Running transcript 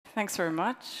Thanks very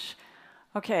much.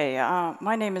 Okay,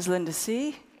 my name is Linda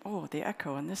C. Oh, the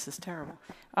echo, and this is terrible.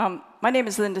 My name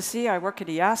is Linda C. I work at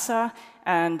IIASA,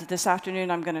 and this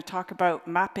afternoon I'm going to talk about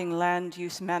mapping land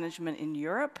use management in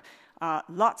Europe.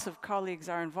 Lots of colleagues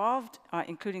are involved,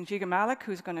 including Jiga Malik,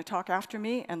 who's going to talk after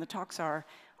me, and the talks are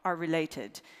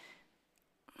related.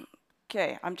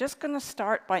 Okay, I'm just going to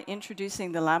start by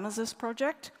introducing the LAMASIS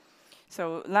project.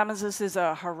 So LAMASIS is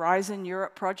a Horizon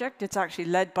Europe project. It's actually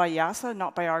led by IIASA,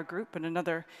 not by our group, but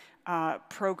another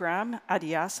program at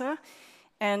IIASA.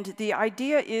 And the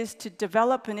idea is to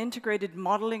develop an integrated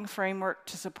modeling framework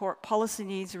to support policy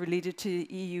needs related to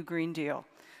the EU Green Deal.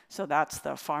 So that's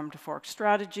the farm to fork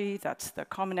strategy, that's the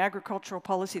common agricultural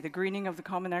policy, the greening of the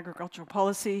common agricultural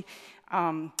policy,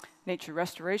 nature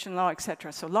restoration law,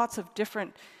 etc. So lots of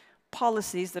different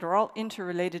policies that are all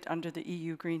interrelated under the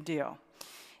EU Green Deal.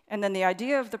 And then the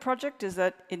idea of the project is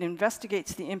that it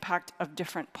investigates the impact of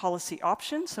different policy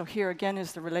options. So here again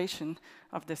is the relation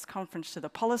of this conference to the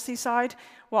policy side,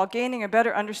 while gaining a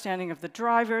better understanding of the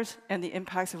drivers and the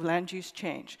impacts of land use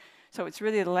change. So it's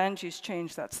really the land use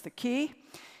change that's the key.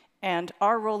 And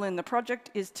our role in the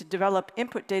project is to develop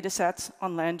input data sets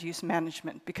on land use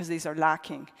management, because these are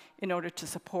lacking in order to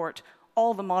support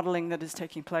all the modeling that is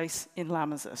taking place in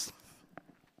LAMASIS.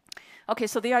 Okay,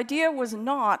 so the idea was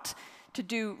not to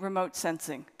do remote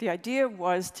sensing. The idea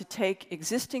was to take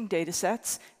existing data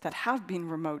sets that have been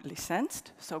remotely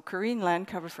sensed, so Korean land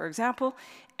cover, for example,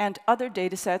 and other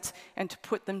data sets, and to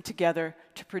put them together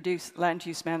to produce land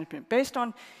use management based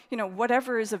on,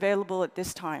 whatever is available at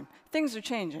this time. Things are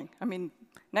changing. I mean,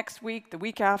 next week, the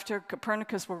week after,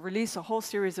 Copernicus will release a whole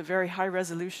series of very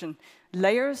high-resolution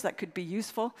layers that could be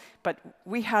useful, but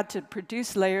we had to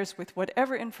produce layers with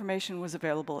whatever information was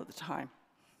available at the time.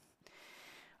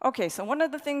 Okay, so one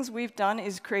of the things we've done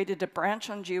is created a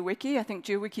branch on GeoWiki. I think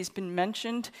GeoWiki's been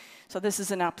mentioned. So this is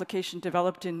an application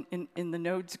developed in the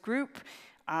Nodes group.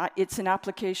 It's an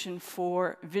application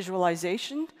for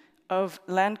visualization of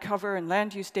land cover and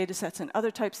land use data sets and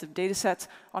other types of data sets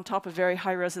on top of very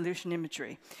high resolution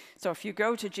imagery. So if you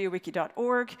go to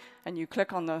geowiki.org and you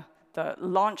click on the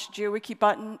Launch GeoWiki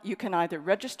button, you can either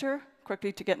register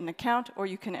quickly to get an account, or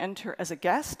you can enter as a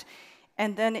guest.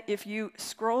 And then if you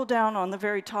scroll down on the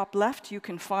very top left, you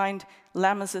can find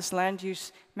LAMASIS Land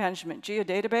Use Management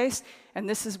Geodatabase, and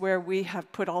this is where we have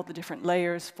put all the different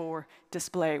layers for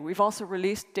display. We've also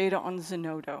released data on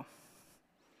Zenodo.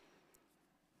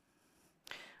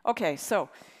 Okay, so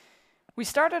we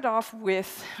started off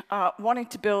with wanting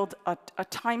to build a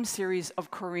time series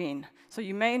of Korean. So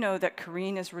you may know that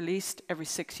Korean is released every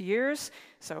 6 years.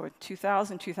 So in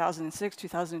 2000, 2006,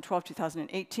 2012,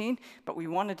 2018. But we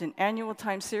wanted an annual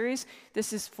time series.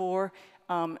 This is for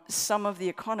some of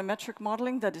the econometric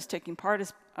modeling that is taking part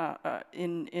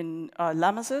in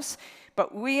LAMASIS.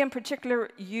 But we in particular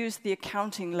use the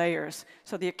accounting layers.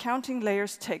 So the accounting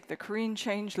layers take the Korean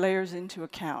change layers into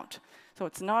account. So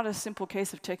it's not a simple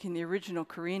case of taking the original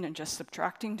Korean and just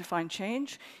subtracting to find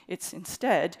change. It's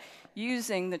instead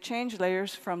using the change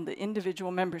layers from the individual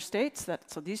member states.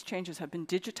 So these changes have been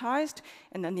digitized.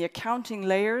 And then the accounting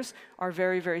layers are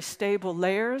very, very stable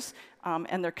layers,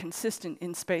 and they're consistent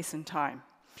in space and time.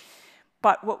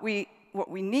 But what we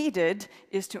needed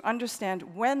is to understand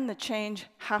when the change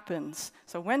happens.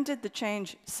 So when did the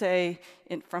change, say,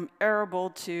 from arable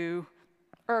to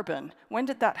urban? When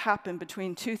did that happen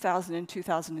between 2000 and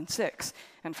 2006?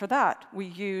 And for that, we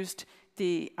used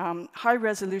the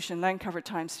high-resolution land cover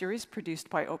time series produced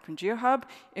by OpenGeoHub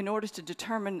in order to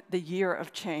determine the year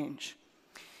of change.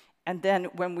 And then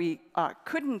when we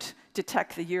couldn't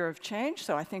detect the year of change,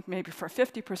 so I think maybe for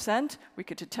 50% we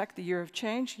could detect the year of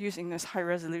change using this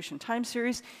high-resolution time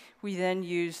series, we then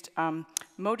used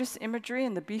MODIS imagery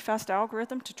and the BFAST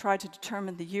algorithm to try to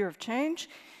determine the year of change.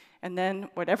 And then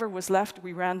whatever was left,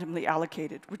 we randomly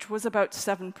allocated, which was about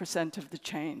 7% of the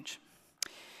change.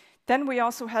 Then we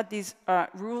also had these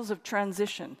rules of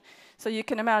transition. So you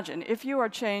can imagine, if you are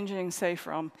changing, say,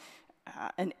 from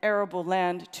an arable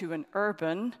land to an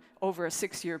urban over a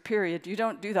 6-year period, you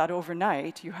don't do that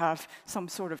overnight. You have some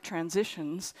sort of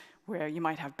transitions where you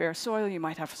might have bare soil, you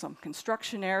might have some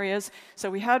construction areas.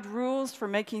 So we had rules for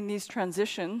making these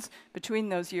transitions between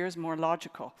those years more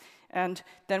logical. And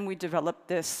then we developed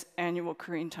this annual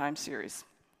Korean time series.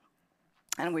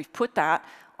 And we've put that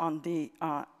on the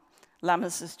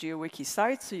LAMASIS GeoWiki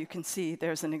site, so you can see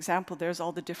there's an example, there's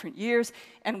all the different years,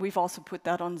 and we've also put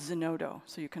that on Zenodo,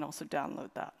 so you can also download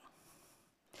that.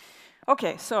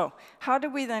 Okay, so how do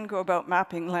we then go about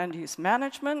mapping land use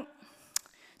management?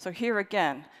 So here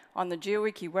again, on the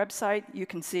GeoWiki website, you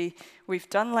can see we've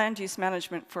done land use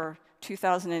management for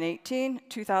 2018,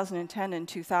 2010, and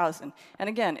 2000. And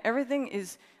again, everything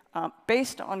is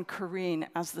based on Careen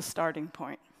as the starting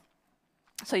point.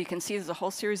 So you can see there's a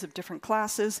whole series of different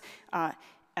classes,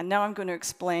 and now I'm going to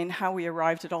explain how we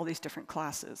arrived at all these different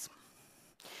classes.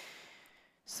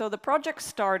 So the project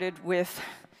started with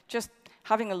just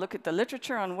having a look at the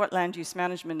literature on what land use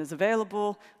management is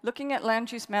available, looking at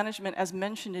land use management as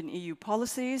mentioned in EU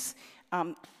policies,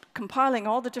 compiling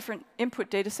all the different input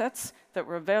data sets that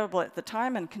were available at the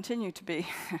time and continue to be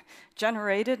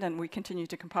generated, and we continue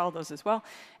to compile those as well,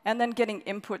 and then getting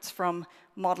inputs from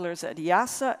modelers at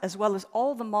IIASA, as well as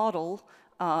all the model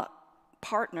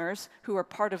partners who are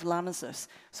part of LAMASIS.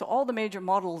 So all the major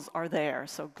models are there,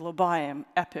 so Globium,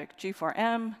 EPIC,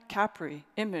 G4M, Capri,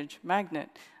 Image, Magnet,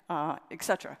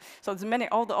 etc. So there's many,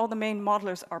 all the main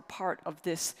modelers are part of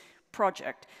this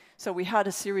project. So we had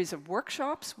a series of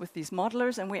workshops with these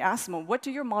modelers, and we asked them, well, what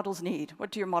do your models need? What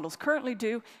do your models currently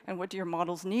do, and what do your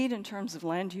models need in terms of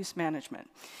land use management?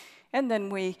 And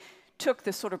then we took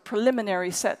this sort of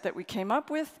preliminary set that we came up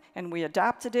with, and we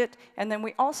adapted it, and then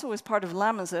we also, as part of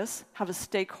LAMASIS, have a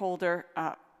stakeholder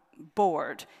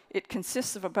board. It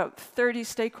consists of about 30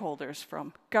 stakeholders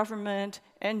from government,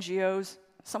 NGOs,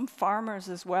 some farmers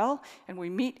as well, and we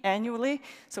meet annually.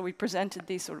 So we presented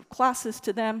these sort of classes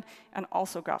to them and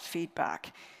also got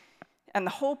feedback. And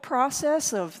the whole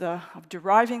process of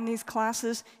deriving these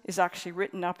classes is actually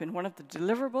written up in one of the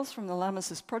deliverables from the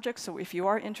LAMASIS project. So if you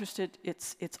are interested,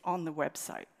 it's on the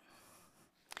website.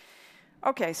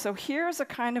 Okay, so here's a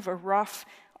kind of a rough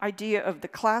idea of the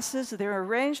classes. They're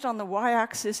arranged on the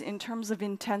y-axis in terms of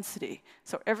intensity.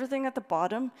 So everything at the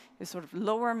bottom is sort of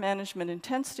lower management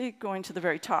intensity going to the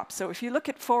very top. So if you look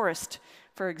at forest,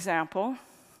 for example,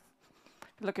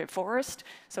 look at forest.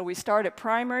 So we start at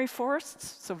primary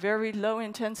forests, so very low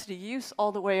intensity use,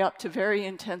 all the way up to very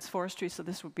intense forestry. So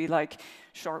this would be like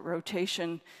short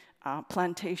rotation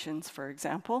plantations, for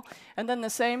example. And then the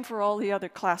same for all the other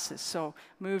classes. So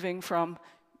moving from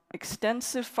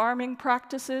extensive farming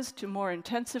practices to more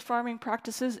intensive farming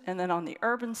practices, and then on the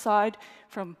urban side,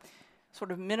 from sort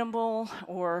of minimal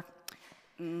or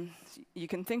you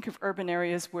can think of urban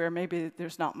areas where maybe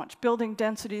there's not much building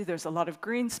density, there's a lot of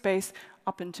green space,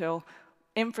 up until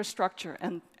infrastructure,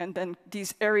 and then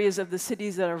these areas of the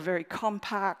cities that are very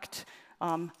compact,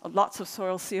 lots of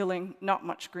soil sealing, not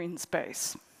much green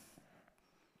space.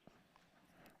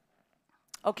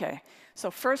 Okay,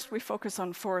 so first we focus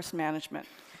on forest management.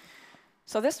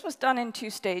 So this was done in 2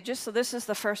 stages. So this is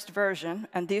the first version,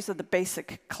 and these are the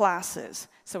basic classes.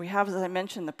 So we have, as I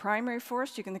mentioned, the primary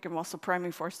forest. You can think of also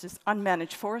primary forest as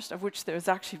unmanaged forest, of which there's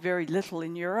actually very little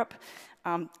in Europe.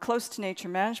 Close to nature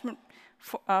management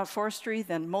forestry,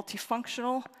 then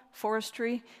multifunctional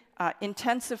forestry,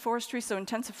 intensive forestry. So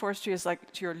intensive forestry is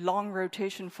like your long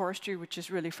rotation forestry, which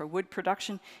is really for wood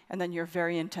production, and then your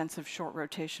very intensive short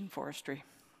rotation forestry.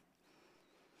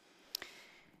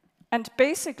 And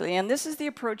basically, and this is the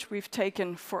approach we've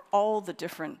taken for all the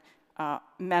different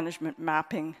management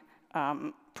mapping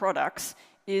products,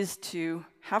 is to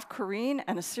have Careen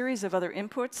and a series of other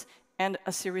inputs and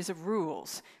a series of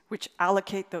rules which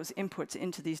allocate those inputs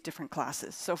into these different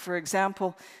classes. So for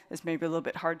example, this may be a little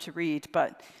bit hard to read,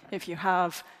 but if you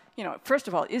have, first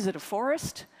of all, is it a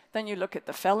forest? Then you look at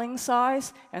the felling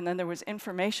size, and then there was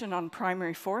information on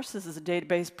primary forest. This is a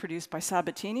database produced by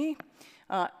Sabatini.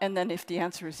 And then if the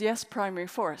answer is yes, primary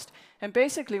forest. And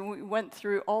basically, we went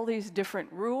through all these different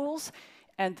rules.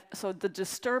 And so the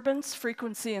disturbance,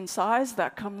 frequency, and size,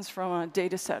 that comes from a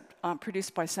data set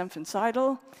produced by Senf and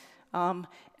Seidel.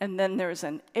 And then there's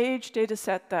an age data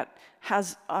set that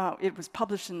has, it was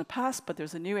published in the past, but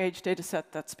there's a new age data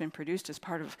set that's been produced as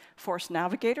part of Forest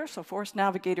Navigator. So Forest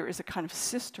Navigator is a kind of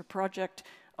sister project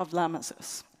of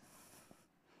LAMASIS.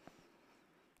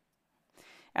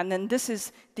 And then this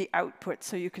is the output.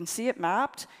 So you can see it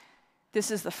mapped.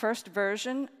 This is the first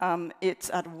version. It's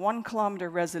at 1 kilometer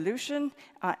resolution,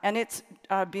 and it's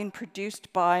being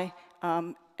produced by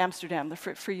Amsterdam, the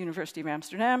Free University of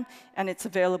Amsterdam, and it's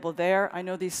available there. I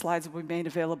know these slides will be made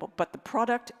available, but the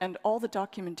product and all the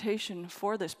documentation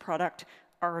for this product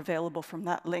are available from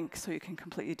that link, so you can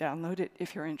completely download it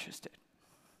if you're interested.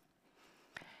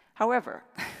 However,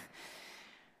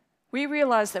 we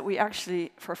realized that we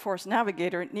actually, for Forest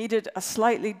Navigator, needed a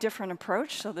slightly different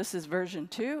approach. So this is version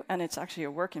 2, and it's actually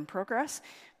a work in progress.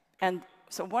 And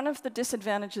so one of the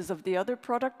disadvantages of the other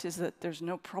product is that there's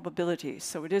no probability.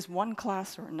 So it is one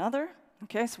class or another.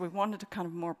 Okay, so we wanted a kind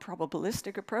of more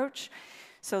probabilistic approach.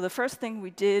 So the first thing we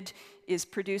did is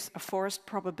produce a forest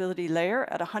probability layer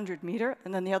at 100 meter.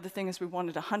 And then the other thing is we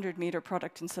wanted a 100 meter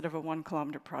product instead of a 1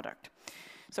 kilometer product.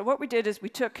 So what we did is we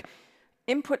took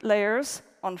input layers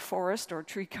on forest or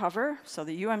tree cover, so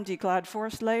the UMD glad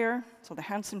forest layer, so the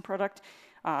Hansen product,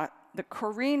 the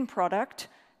Corine product,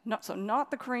 not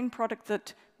the Corine product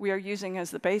that we are using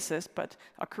as the basis, but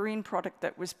a Corine product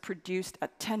that was produced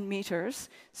at 10 meters.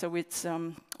 So it's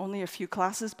only a few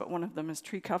classes, but one of them is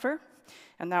tree cover.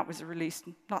 And that was released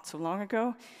not so long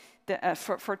ago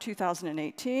for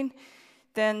 2018.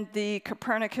 Then the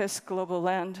Copernicus Global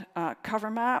Land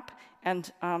Cover Map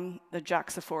and the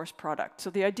JAXA Forest product. So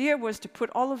the idea was to put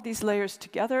all of these layers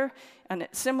together, and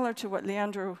it's similar to what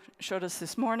Leandro showed us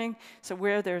this morning. So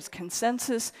where there's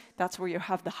consensus, that's where you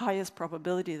have the highest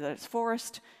probability that it's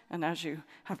forest, and as you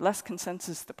have less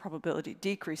consensus, the probability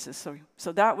decreases.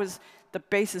 So that was the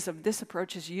basis of this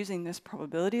approach, is using this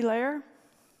probability layer.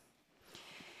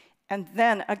 And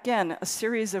then, again, a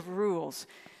series of rules.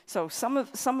 So some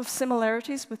of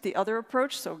similarities with the other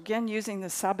approach. So again, using the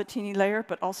Sabatini layer,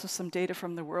 but also some data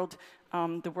from the World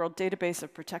Database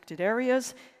of Protected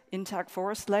Areas, intact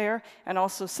forest layer, and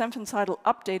also Senfensidel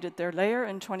updated their layer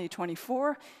in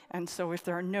 2024. And so if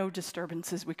there are no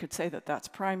disturbances, we could say that that's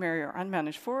primary or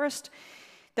unmanaged forest.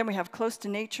 Then we have close to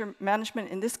nature management,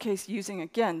 in this case using,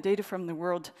 again, data from the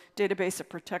World Database of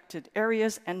Protected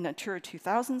Areas and Natura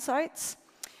 2000 sites.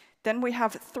 Then we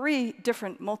have 3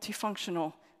 different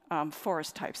multifunctional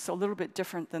forest types, so a little bit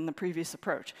different than the previous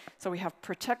approach. So we have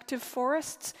protective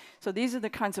forests. So these are the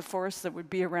kinds of forests that would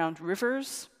be around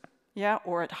rivers, yeah,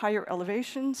 or at higher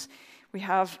elevations. We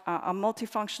have a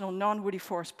multifunctional non-woody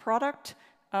forest product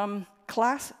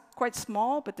class, quite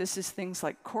small, but this is things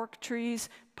like cork trees,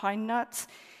 pine nuts.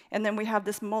 And then we have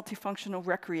this multifunctional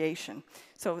recreation.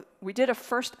 So we did a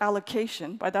first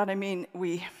allocation. By that I mean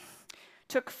we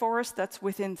took forest that's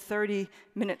within 30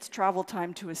 minutes travel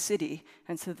time to a city,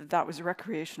 and so that was a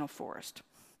recreational forest.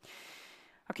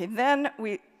 Okay, then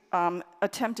we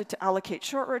attempted to allocate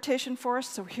short rotation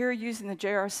forests. So here using the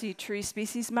JRC tree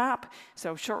species map.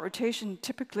 So short rotation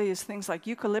typically is things like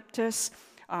eucalyptus,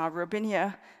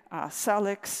 Robinia,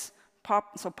 salix,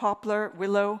 poplar,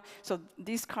 willow. So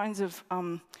these kinds of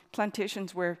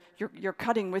plantations where you're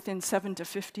cutting within 7 to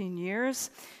 15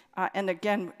 years. And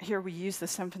again, here we use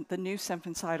the new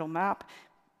Senfensidel map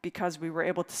because we were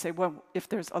able to say, well, if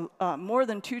there's more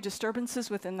than 2 disturbances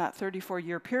within that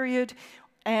 34-year period,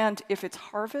 and if it's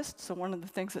harvest, so one of the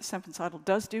things that Senfensidel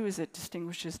does do is it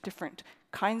distinguishes different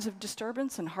kinds of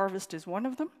disturbance, and harvest is one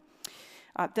of them.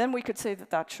 Then we could say that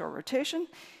that's short rotation.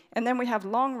 And then we have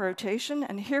long rotation,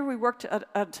 and here we worked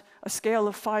at a scale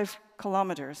of 5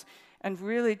 kilometers, and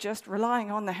really just relying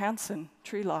on the Hansen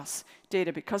tree loss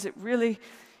data, because it really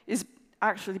is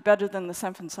actually better than the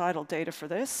Senfensidel data for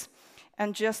this,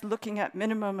 and just looking at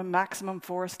minimum and maximum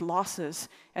forest losses,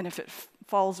 and if it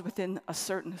falls within a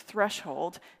certain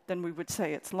threshold, then we would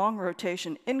say it's long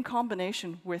rotation in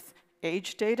combination with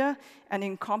age data and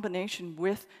in combination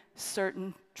with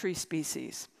certain tree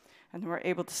species. And we're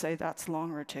able to say that's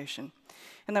long rotation.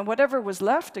 And then whatever was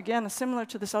left, again, similar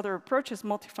to this other approach, is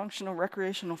multifunctional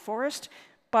recreational forest,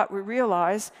 but we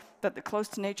realized that the close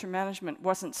to nature management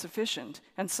wasn't sufficient,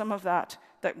 and some of that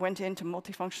went into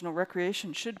multifunctional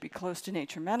recreation should be close to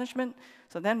nature management.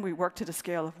 So then we worked at a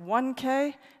scale of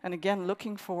 1K, and again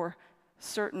looking for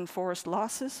certain forest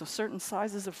losses, so certain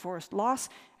sizes of forest loss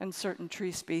and certain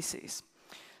tree species.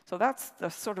 So that's the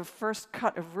sort of first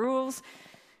cut of rules.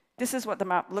 This is what the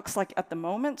map looks like at the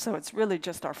moment, so it's really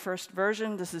just our first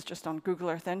version. This is just on Google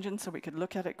Earth Engine, so we could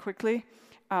look at it quickly.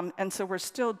 And so we're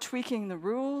still tweaking the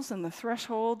rules and the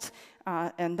thresholds,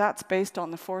 and that's based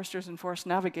on the Foresters and Forest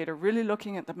Navigator, really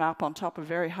looking at the map on top of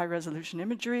very high-resolution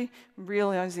imagery,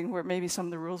 realizing where maybe some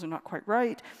of the rules are not quite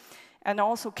right, and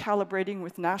also calibrating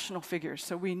with national figures.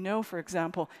 So we know, for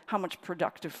example, how much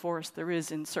productive forest there is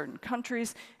in certain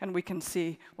countries, and we can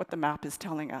see what the map is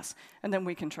telling us, and then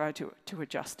we can try to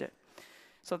adjust it.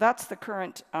 So that's the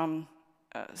current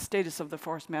status of the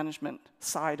forest management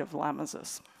side of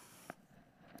LAMASIS.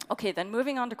 Okay, then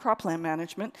moving on to cropland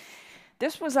management.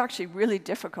 This was actually really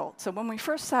difficult. So when we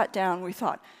first sat down, we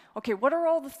thought, okay, what are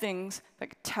all the things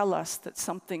that tell us that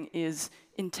something is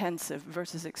intensive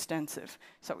versus extensive?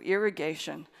 So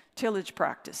irrigation, tillage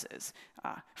practices,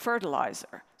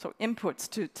 fertilizer, so inputs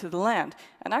to the land.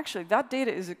 And actually, that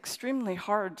data is extremely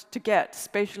hard to get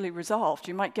spatially resolved.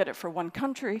 You might get it for one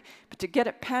country, but to get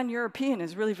it pan-European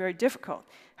is really very difficult.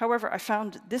 However, I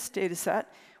found this data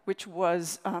set, which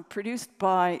was produced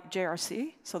by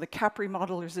JRC, so the Capri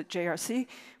modelers at JRC.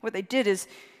 What they did is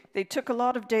they took a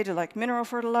lot of data like mineral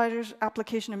fertilizers,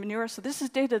 application of manure. So this is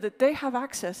data that they have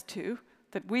access to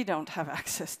that we don't have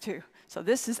access to. So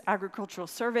this is agricultural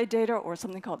survey data, or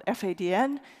something called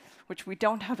FADN. which we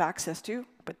don't have access to,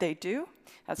 but they do.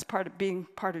 That's part of being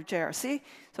part of JRC.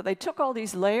 So they took all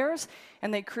these layers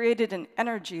and they created an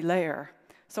energy layer.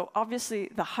 So obviously,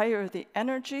 the higher the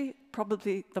energy,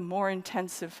 probably the more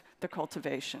intensive the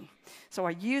cultivation. So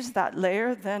I used that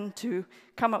layer then to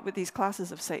come up with these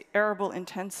classes of, say, arable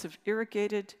intensive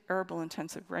irrigated, arable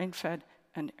intensive rain-fed,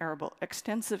 and arable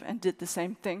extensive, and did the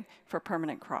same thing for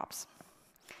permanent crops.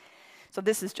 So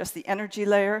this is just the energy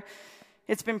layer.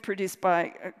 It's been produced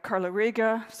by Carlo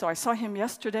Riga. So I saw him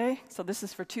yesterday. So this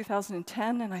is for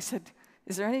 2010, and I said,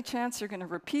 is there any chance you're going to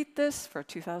repeat this for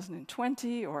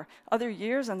 2020 or other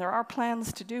years? And there are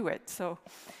plans to do it. So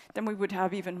then we would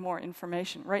have even more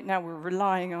information. Right now, we're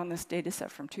relying on this data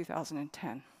set from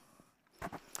 2010.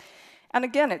 And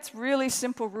again, it's really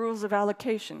simple rules of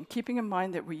allocation, keeping in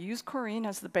mind that we use Corine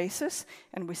as the basis,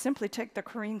 and we simply take the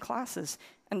Corine classes.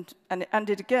 And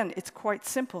again, it's quite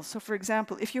simple. So for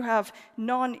example, if you have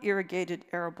non-irrigated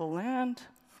arable land,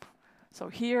 so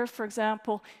here, for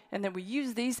example, and then we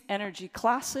use these energy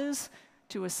classes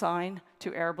to assign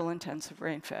to arable intensive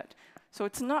rain-fed. So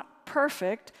it's not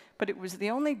perfect, but it was the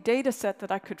only data set that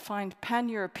I could find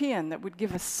pan-European that would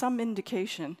give us some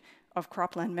indication of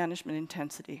cropland management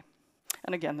intensity.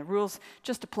 And again, the rules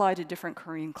just apply to different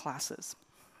Corine classes.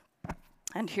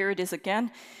 And here it is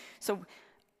again. So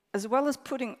as well as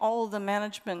putting all the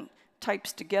management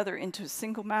types together into a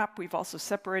single map, we've also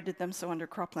separated them. So under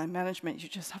cropland management, you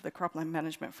just have the cropland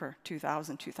management for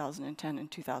 2000, 2010, and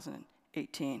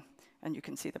 2018. And you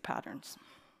can see the patterns.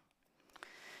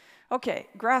 OK,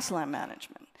 grassland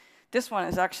management. This one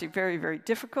is actually very, very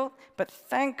difficult. But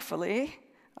thankfully,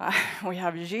 we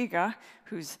have Giga,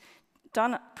 who's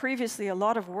done previously a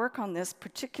lot of work on this,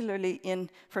 particularly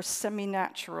for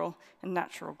semi-natural and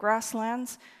natural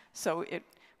grasslands. So it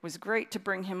was great to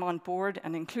bring him on board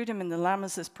and include him in the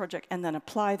Lamasis project and then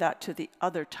apply that to the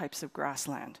other types of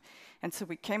grassland. And so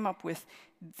we came up with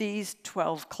these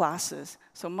 12 classes,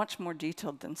 so much more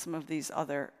detailed than some of these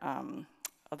other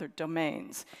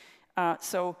domains.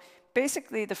 So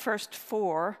basically, the first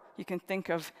 4 you can think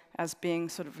of as being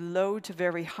sort of low to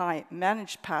very high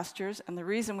managed pastures. And the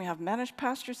reason we have managed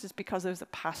pastures is because there's a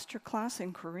pasture class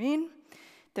in Corine.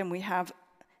 Then we have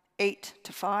 8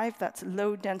 to 5, that's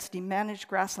low density managed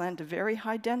grassland to very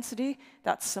high density.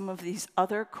 That's some of these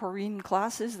other Corine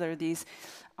classes. They're these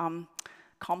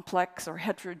complex or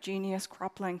heterogeneous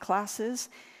cropland classes.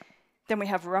 Then we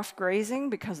have rough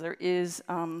grazing, because there is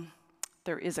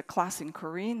a class in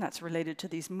Corine that's related to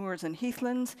these moors and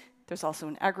heathlands. There's also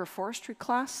an agroforestry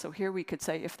class. So here we could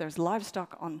say if there's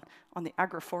livestock on the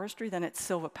agroforestry, then it's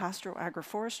silvopastoral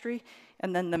agroforestry.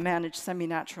 And then the managed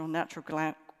semi-natural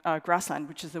natural grassland,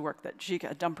 which is the work that Giga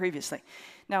had done previously.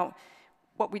 Now,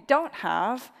 what we don't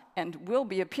have and will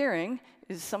be appearing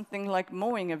is something like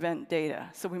mowing event data.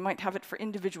 So we might have it for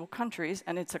individual countries,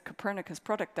 and it's a Copernicus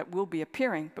product that will be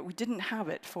appearing, but we didn't have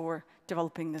it for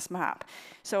developing this map.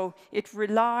 So it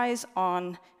relies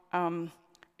on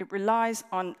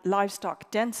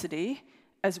livestock density,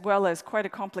 as well as quite a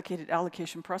complicated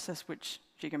allocation process, which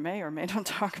Giga may or may not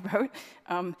talk about,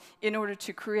 in order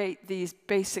to create these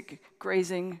basic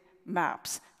grazing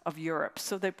maps of Europe,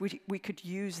 so that we could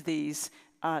use these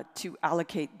to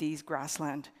allocate these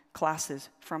grassland classes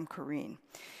from Corine.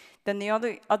 Then the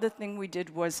other thing we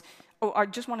did was, I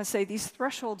just want to say these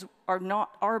thresholds are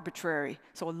not arbitrary.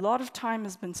 So a lot of time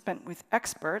has been spent with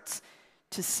experts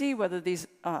to see whether these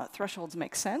thresholds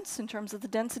make sense in terms of the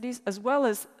densities, as well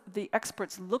as the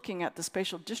experts looking at the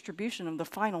spatial distribution of the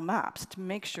final maps to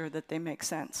make sure that they make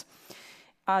sense.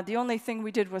 The only thing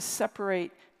we did was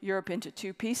separate Europe into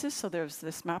 2 pieces. So there's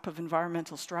this map of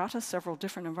environmental strata, several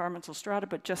different environmental strata,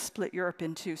 but just split Europe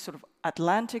into sort of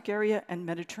Atlantic area and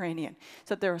Mediterranean.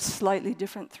 So there are slightly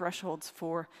different thresholds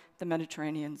for the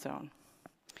Mediterranean zone.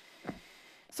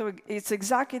 So it's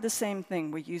exactly the same thing.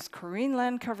 We use Corine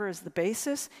land cover as the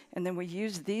basis, and then we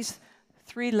use these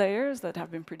 3 layers that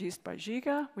have been produced by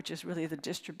Giga, which is really the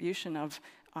distribution of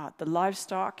the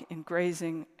livestock in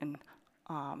grazing and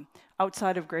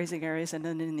outside of grazing areas, and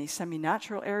then in these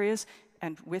semi-natural areas,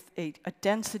 and with a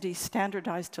density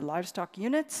standardized to livestock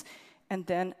units, and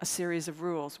then a series of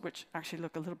rules, which actually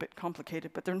look a little bit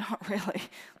complicated, but they're not really.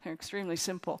 They're extremely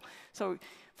simple. So,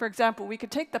 for example, we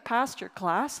could take the pasture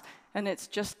class, and it's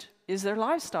just, is there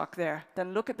livestock there?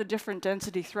 Then look at the different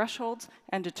density thresholds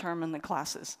and determine the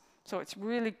classes. So it's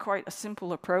really quite a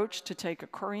simple approach to take a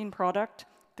Corine product,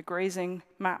 the grazing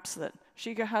maps that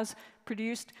Giga has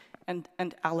produced,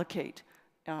 and allocate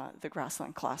the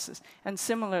grassland classes. And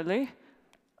similarly,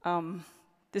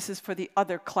 This is for the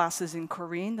other classes in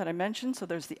Korean that I mentioned. So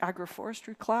there's the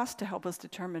agroforestry class to help us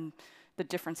determine the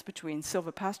difference between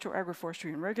silvipastoral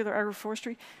agroforestry and regular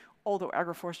agroforestry, although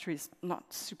agroforestry is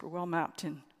not super well mapped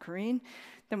in Korean.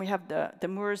 Then we have the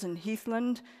moors and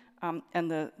heathland and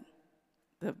the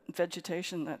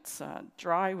vegetation that's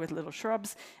dry with little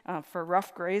shrubs for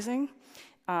rough grazing.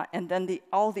 And then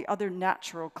all the other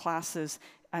natural classes.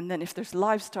 And then if there's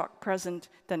livestock present,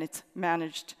 then it's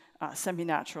managed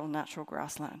semi-natural, natural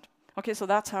grassland. Okay, so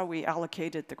that's how we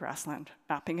allocated the grassland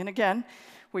mapping. And again,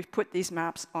 we've put these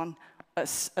maps on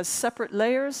as separate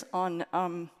layers on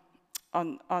the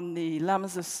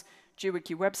Lamasis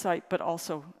GeoWiki website, but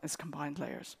also as combined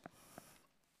layers.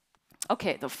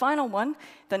 Okay, the final one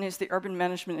then is the urban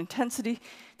management intensity.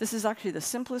 This is actually the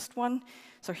simplest one.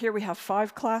 So here we have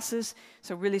 5 classes,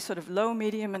 so really sort of low,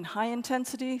 medium, and high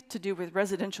intensity to do with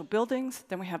residential buildings.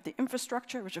 Then we have the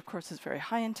infrastructure, which of course is very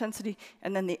high intensity,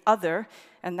 and then the other,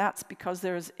 and that's because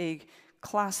there's a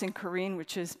class in Korean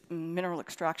which is mineral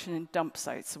extraction and dump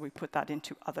sites, so we put that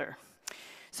into other.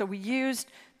 So we used,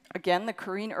 again, the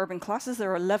Korean urban classes.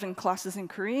 There are 11 classes in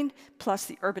Korean, plus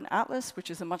the Urban Atlas, which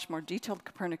is a much more detailed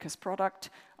Copernicus product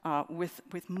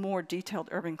with more detailed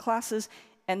urban classes,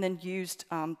 and then used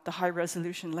the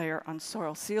high-resolution layer on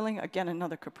soil sealing, again,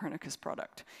 another Copernicus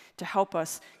product, to help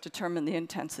us determine the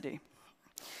intensity.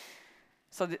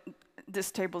 So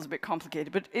this table is a bit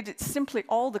complicated, but it's simply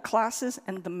all the classes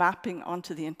and the mapping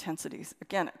onto the intensities.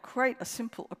 Again, quite a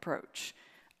simple approach.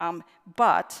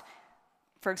 But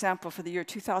for example, for the year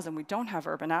 2000, we don't have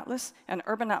Urban Atlas, and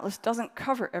Urban Atlas doesn't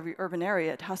cover every urban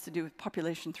area. It has to do with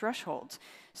population thresholds.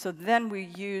 So then we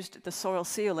used the soil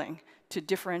sealing to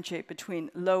differentiate between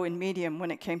low and medium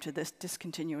when it came to this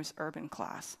discontinuous urban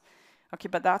class. Okay,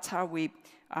 but that's how we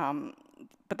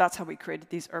created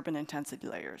these urban intensity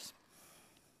layers.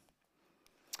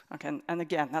 Okay, and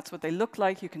again, that's what they look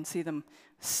like. You can see them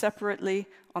separately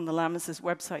on the Lamasis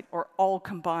website, or all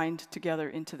combined together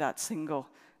into that single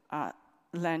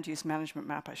land use management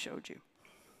map I showed you.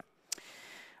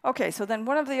 Okay, so then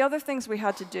one of the other things we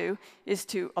had to do is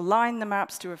to align the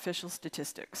maps to official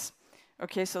statistics.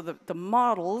 Okay, so the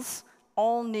models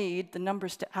all need the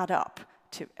numbers to add up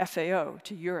to FAO,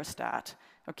 to Eurostat.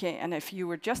 Okay, and if you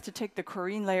were just to take the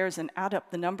Korean layers and add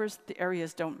up the numbers, the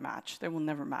areas don't match. They will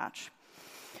never match.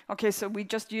 Okay, so we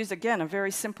just use, again, a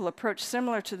very simple approach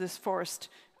similar to this forest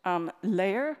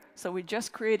layer. So we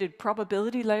just created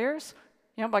probability layers,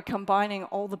 you know, by combining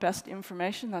all the best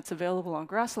information that's available on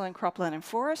grassland, cropland, and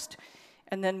forest.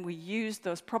 And then we use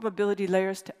those probability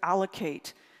layers to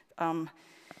allocate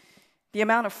the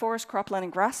amount of forest, cropland,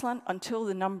 and grassland until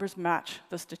the numbers match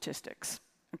the statistics.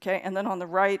 Okay, and then on the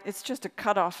right, it's just a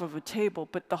cutoff of a table,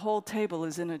 but the whole table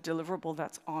is in a deliverable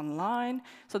that's online.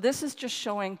 So this is just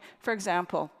showing, for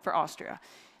example, for Austria,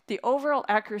 the overall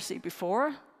accuracy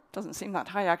before, doesn't seem that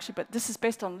high actually, but this is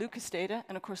based on Lucas data,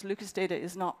 and of course Lucas data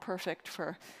is not perfect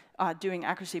for doing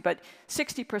accuracy, but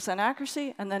 60%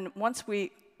 accuracy, and then once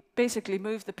we basically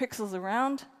move the pixels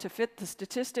around to fit the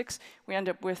statistics, we end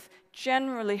up with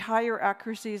generally higher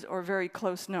accuracies or very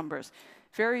close numbers.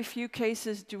 Very few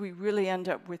cases do we really end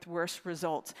up with worse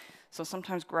results. So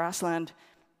sometimes grassland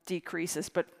decreases,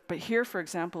 but here, for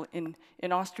example,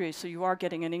 in Austria, so you are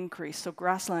getting an increase, so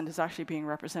grassland is actually being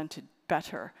represented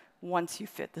better once you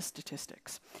fit the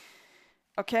statistics.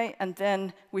 Okay, and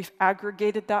then we've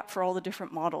aggregated that for all the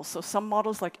different models. So some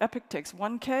models like EPIC takes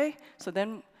 1K, so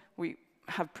then we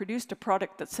have produced a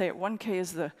product that say at 1K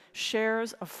is the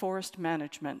shares of forest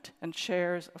management and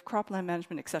shares of cropland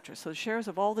management, etc. So shares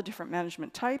of all the different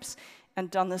management types, and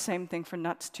done the same thing for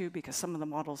NUTS 2, because some of the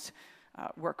models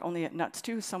work only at NUTS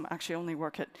 2, some actually only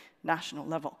work at national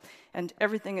level. And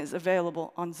everything is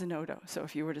available on Zenodo. So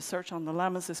if you were to search on the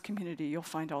Lamasis community, you'll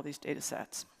find all these data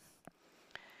sets.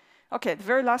 Okay, the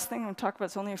very last thing I'm going to talk about,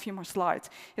 it's only a few more slides,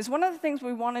 is one of the things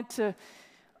we wanted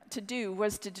to do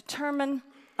was to determine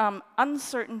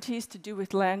uncertainties to do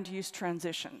with land use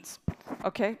transitions.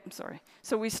 Okay, I'm sorry.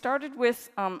 So we started with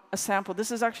a sample.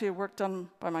 This is actually a work done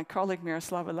by my colleague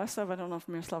Miroslava Lesav. I don't know if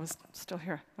Miroslava is still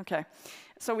here. Okay.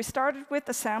 So we started with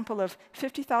a sample of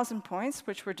 50,000 points,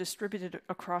 which were distributed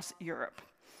across Europe.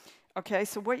 Okay,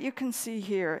 so what you can see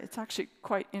here, it's actually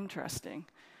quite interesting.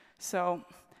 So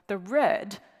the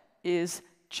red is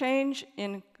change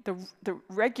in the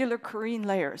regular Korean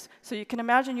layers. So you can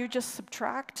imagine you just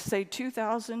subtract, say,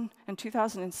 2000 and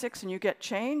 2006, and you get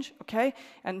change, okay?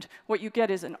 And what you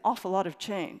get is an awful lot of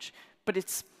change. But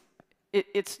it's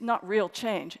it's not real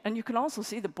change. And you can also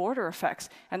see the border effects,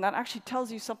 and that actually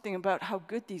tells you something about how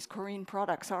good these Korean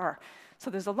products are. So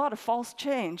there's a lot of false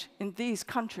change in these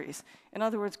countries. In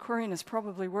other words, Korean is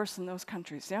probably worse in those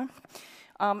countries, yeah?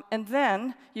 And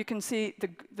then you can see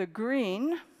the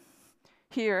green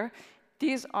here.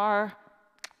 These are,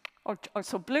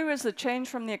 so blue is the change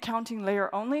from the accounting layer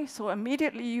only. So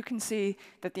immediately you can see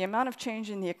that the amount of change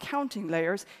in the accounting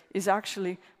layers is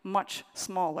actually much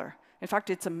smaller. In fact,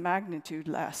 it's a magnitude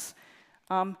less.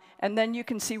 And then you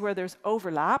can see where there's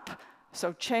overlap.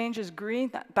 So change is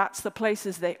green, that's the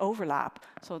places they overlap.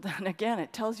 So then again,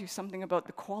 it tells you something about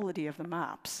the quality of the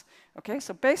maps. Okay,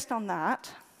 so based on that,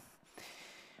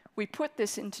 we put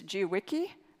this into GeoWiki.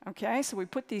 Okay, so we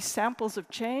put these samples of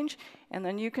change, and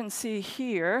then you can see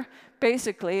here,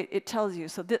 basically it tells you,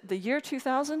 so the year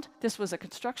 2000, this was a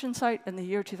construction site, and the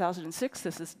year 2006,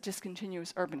 this is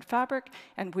discontinuous urban fabric,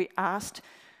 and we asked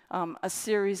a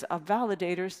series of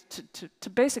validators to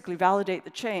basically validate the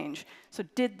change. So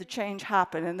did the change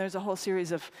happen? And there's a whole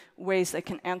series of ways they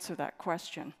can answer that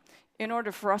question in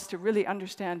order for us to really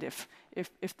understand if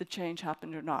the change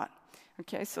happened or not.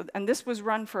 Okay, so, and this was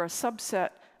run for a subset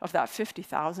of that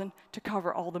 50,000 to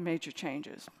cover all the major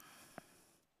changes.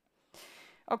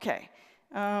 Okay.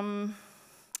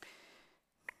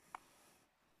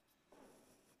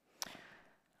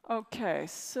 Okay,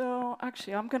 so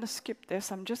actually I'm going to skip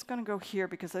this. I'm just going to go here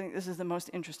because I think this is the most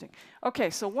interesting. Okay,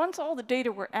 so once all the data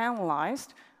were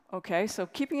analyzed, okay, so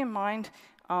keeping in mind,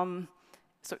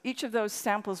 so each of those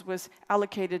samples was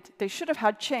allocated, they should have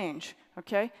had change,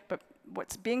 okay, but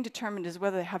what's being determined is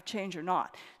whether they have change or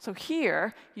not. So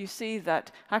here you see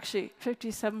that actually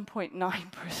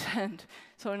 57.9%.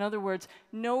 So in other words,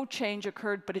 no change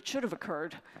occurred, but it should have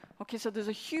occurred. Okay, so there's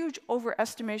a huge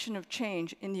overestimation of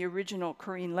change in the original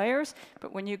Korean layers,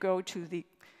 but when you go to the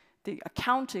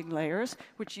accounting layers,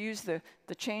 which use the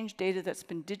change data that's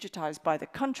been digitized by the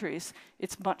countries,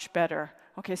 it's much better.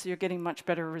 Okay, so you're getting much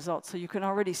better results. So you can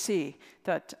already see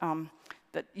that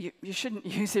that you shouldn't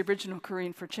use the original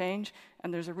Korean for change,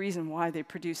 and there's a reason why they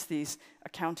produce these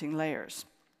accounting layers.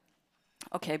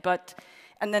 Okay,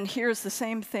 and then here's the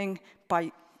same thing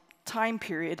by time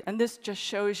period, and this just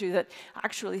shows you that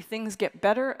actually things get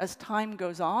better as time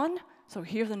goes on. So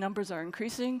here the numbers are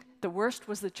increasing. The worst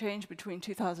was the change between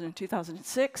 2000 and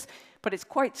 2006, but it's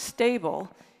quite stable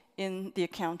in the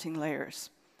accounting layers.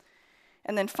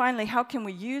 And then finally, how can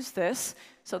we use this?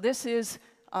 So this is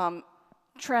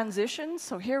transitions.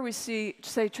 So here we see,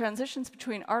 say, transitions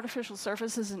between artificial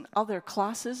surfaces and other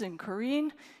classes in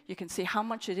Korean. You can see how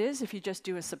much it is if you just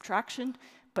do a subtraction.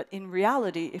 But in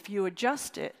reality, if you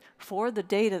adjust it for the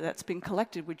data that's been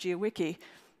collected with GeoWiki,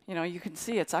 you know, you can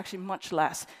see it's actually much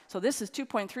less. So this is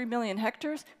 2.3 million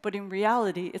hectares, but in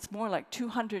reality, it's more like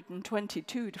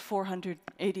 222 to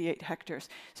 488 hectares.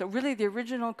 So really, the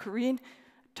original Korean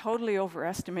totally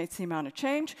overestimates the amount of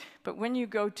change. But when you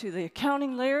go to the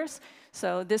accounting layers,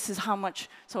 so this is how much,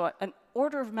 so an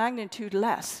order of magnitude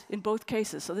less in both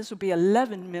cases. So this would be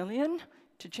 11 million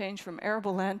to change from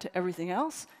arable land to everything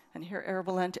else. And here,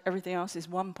 arable land to everything else is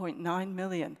 1.9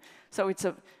 million. So it's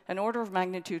an order of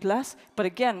magnitude less. But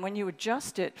again, when you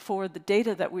adjust it for the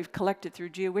data that we've collected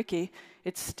through GeoWiki,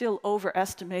 it's still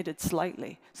overestimated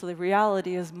slightly. So the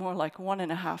reality is more like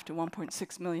 1.5 to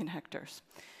 1.6 million hectares.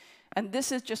 And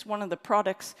this is just one of the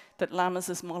products that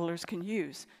Llamas' modelers can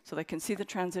use. So they can see the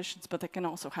transitions, but they can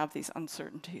also have these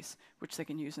uncertainties, which they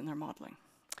can use in their modeling.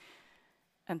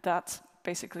 And that's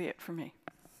basically it for me.